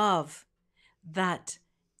be love that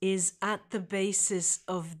is at the basis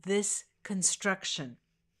of this construction,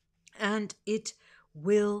 and it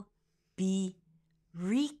will be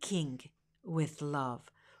reeking with love,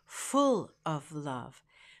 full of love.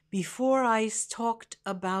 Before I talked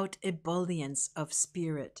about ebullience of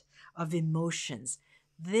spirit, of emotions,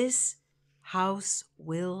 this house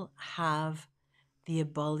will have the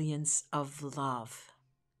ebullience of love.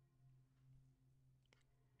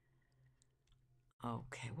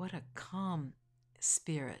 Okay, what a calm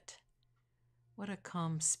spirit. What a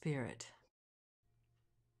calm spirit.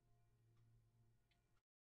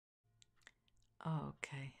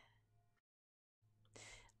 Okay.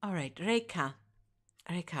 All right, Rekha,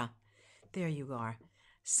 there you are.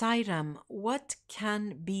 Sairam, what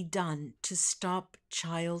can be done to stop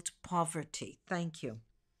child poverty? Thank you.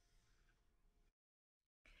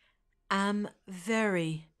 I'm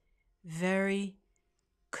very, very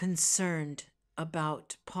concerned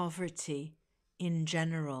about poverty in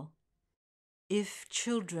general. If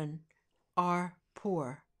children are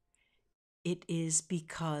poor, it is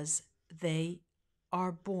because they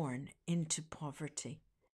are born into poverty.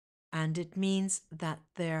 And it means that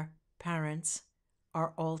their parents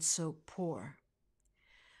are also poor.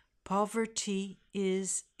 Poverty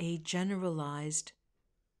is a generalized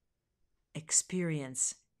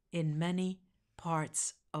experience in many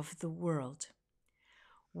parts of the world.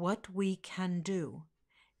 What we can do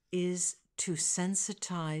is to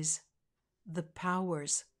sensitize the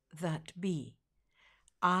powers that be.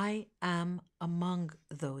 I am among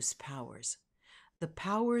those powers. The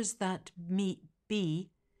powers that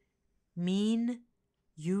be mean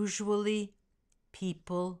usually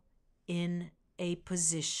people in a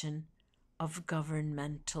position of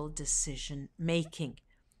governmental decision making.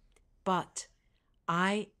 But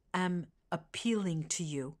I am appealing to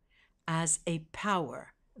you as a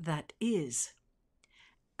power that is.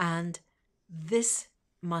 And this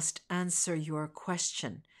must answer your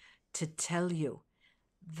question to tell you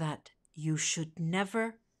that you should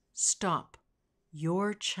never stop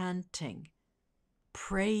your chanting,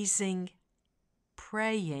 praising,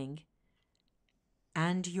 praying,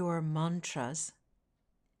 and your mantras,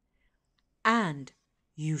 and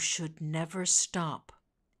you should never stop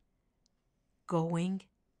going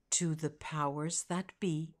to the powers that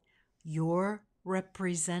be, your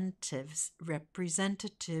representatives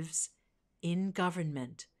in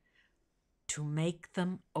government, to make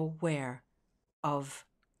them aware of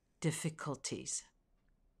difficulties.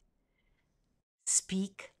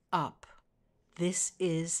 Speak up. This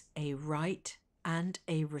is a right and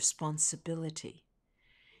a responsibility.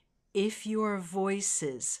 If your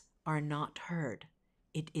voices are not heard,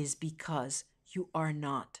 it is because You are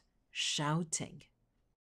not shouting.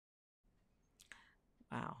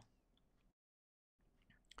 Wow.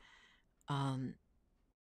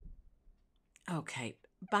 Okay,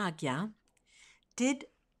 Bhagya, did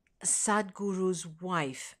Sadhguru's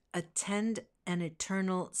wife attend an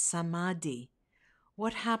eternal samadhi?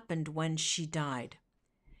 What happened when she died?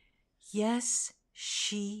 Yes,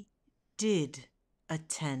 she did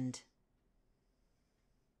attend.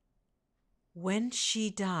 When she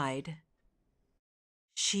died,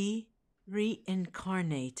 she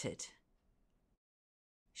reincarnated.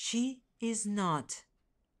 She is not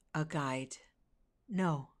a guide.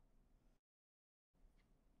 No.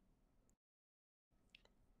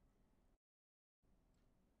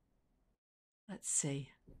 Let's see.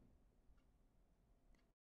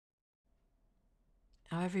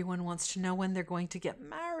 Now everyone wants to know when they're going to get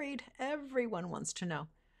married. Everyone wants to know.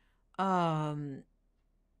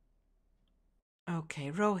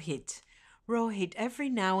 Okay, Rohit. Rohit, every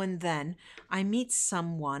now and then I meet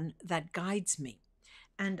someone that guides me,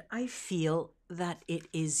 and I feel that it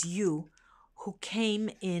is you who came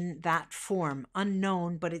in that form,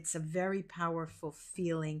 unknown, but it's a very powerful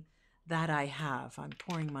feeling that I have. I'm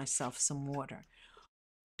pouring myself some water.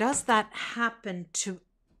 Does that happen to,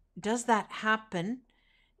 does that happen?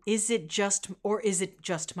 Is it just, or is it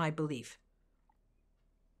just my belief?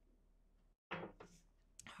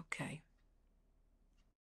 Okay.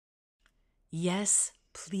 Yes,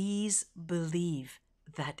 please believe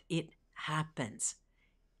that it happens.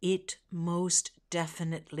 It most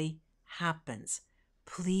definitely happens.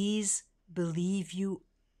 Please believe you,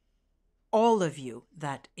 all of you,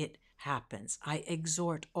 that it happens. I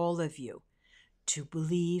exhort all of you to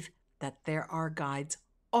believe that there are guides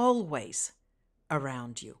always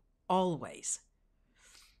around you. Always.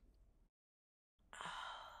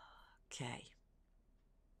 Okay.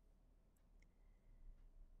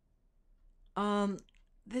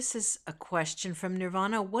 This is a question from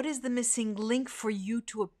Nirvana. What is the missing link for you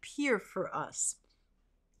to appear for us?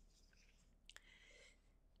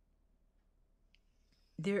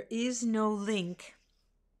 There is no link.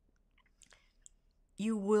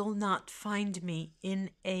 You will not find me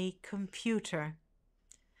in a computer.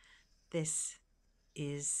 This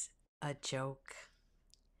is a joke.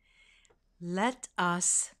 Let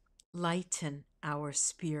us lighten our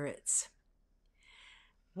spirits.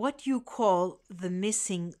 What you call the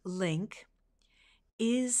missing link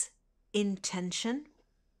is intention,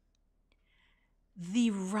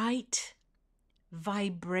 the right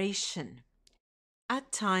vibration.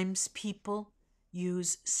 At times, people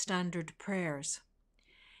use standard prayers.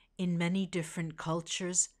 In many different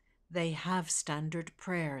cultures, they have standard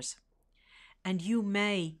prayers. And you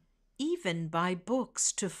may even buy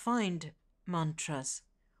books to find mantras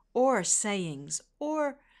or sayings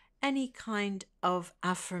or any kind of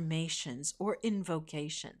affirmations or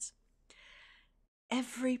invocations.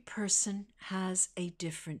 Every person has a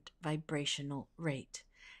different vibrational rate,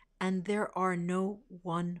 and there are no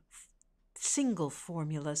one single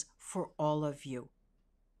formulas for all of you.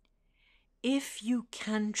 If you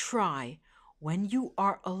can try, when you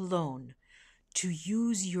are alone, to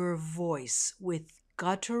use your voice with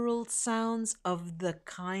guttural sounds of the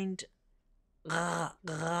kind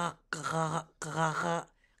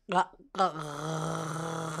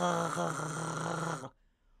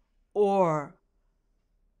or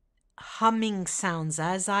humming sounds,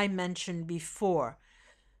 as I mentioned before,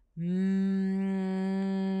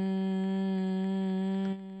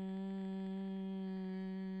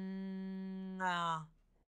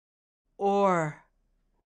 or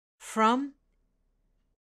from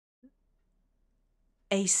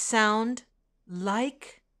a sound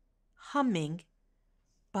like humming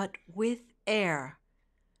but with air.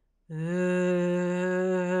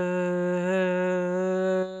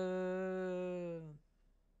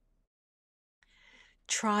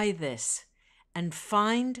 Try this and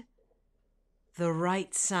find the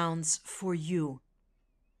right sounds for you.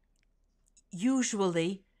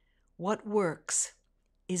 Usually, what works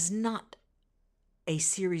is not a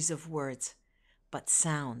series of words, but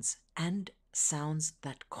sounds, and sounds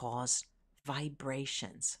that cause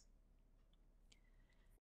vibrations.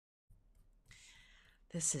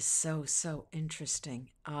 This is so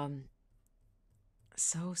interesting.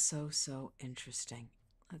 So interesting.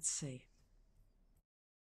 Let's see.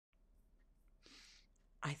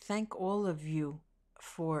 I thank all of you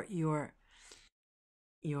for your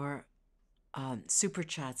super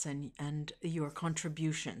chats and your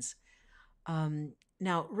contributions.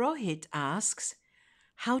 Now, Rohit asks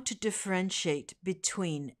how to differentiate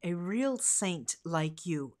between a real saint like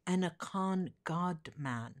you and a con god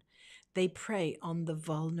man. They prey on the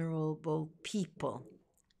vulnerable people.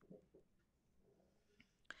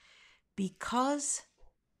 Because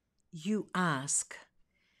you ask,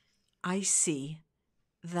 I see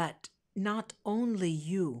that not only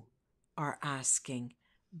you are asking,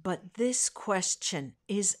 but this question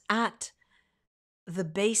is at the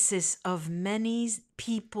basis of many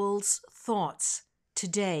people's thoughts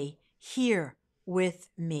today here with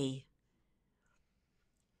me.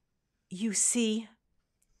 You see,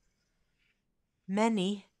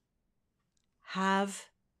 many have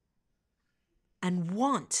and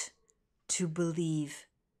want to believe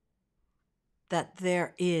that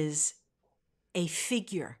there is a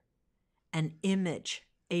figure, an image,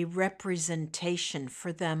 a representation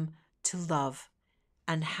for them to love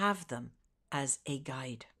and have them as a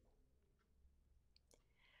guide.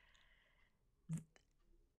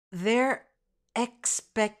 Their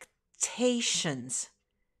expectations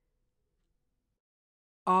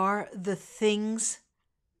are the things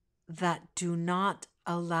that do not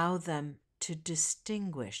allow them to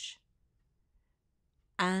distinguish,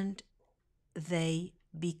 and they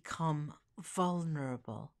become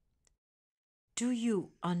vulnerable. Do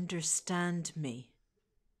you understand me?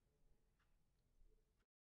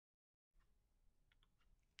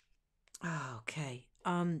 Okay.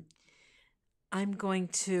 I'm going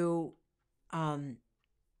to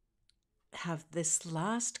have this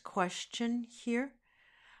last question here.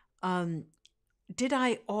 Did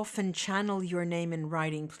I often channel your name in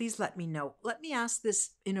writing? Please let me know. Let me ask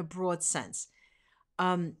this in a broad sense.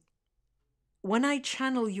 When I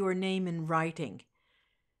channel your name in writing,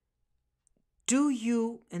 do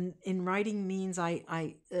you, and in writing means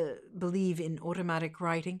I believe in automatic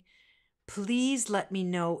writing, please let me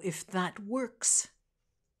know if that works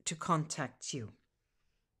to contact you.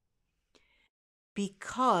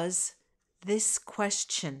 Because this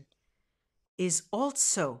question is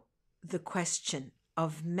also the question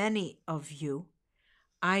of many of you,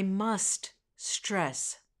 I must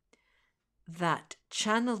stress that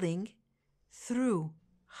channeling through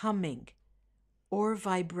humming or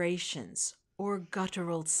vibrations or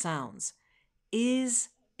guttural sounds is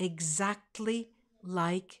exactly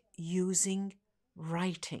like using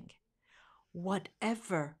writing.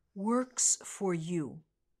 Whatever works for you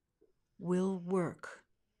will work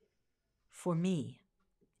for me,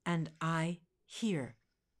 and I hear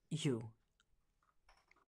you.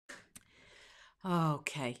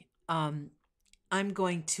 Okay. I'm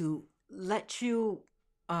going to let you,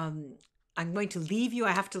 I'm going to leave you.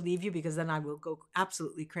 I have to leave you because then I will go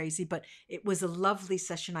absolutely crazy. But it was a lovely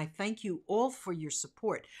session. I thank you all for your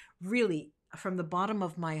support, really, from the bottom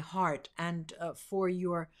of my heart, and for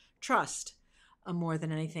your trust more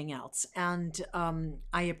than anything else. And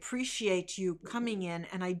I appreciate you coming in,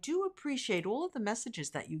 and I do appreciate all of the messages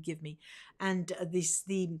that you give me, and the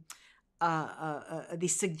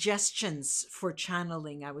suggestions for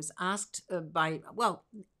channeling. I was asked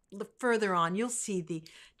further on, you'll see the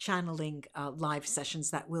channeling live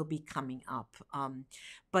sessions that will be coming up.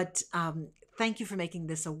 But thank you for making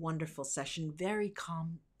this a wonderful session. Very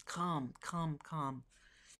calm, calm, calm, calm.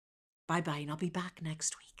 Bye bye, and I'll be back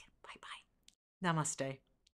next week. Bye bye. Namaste.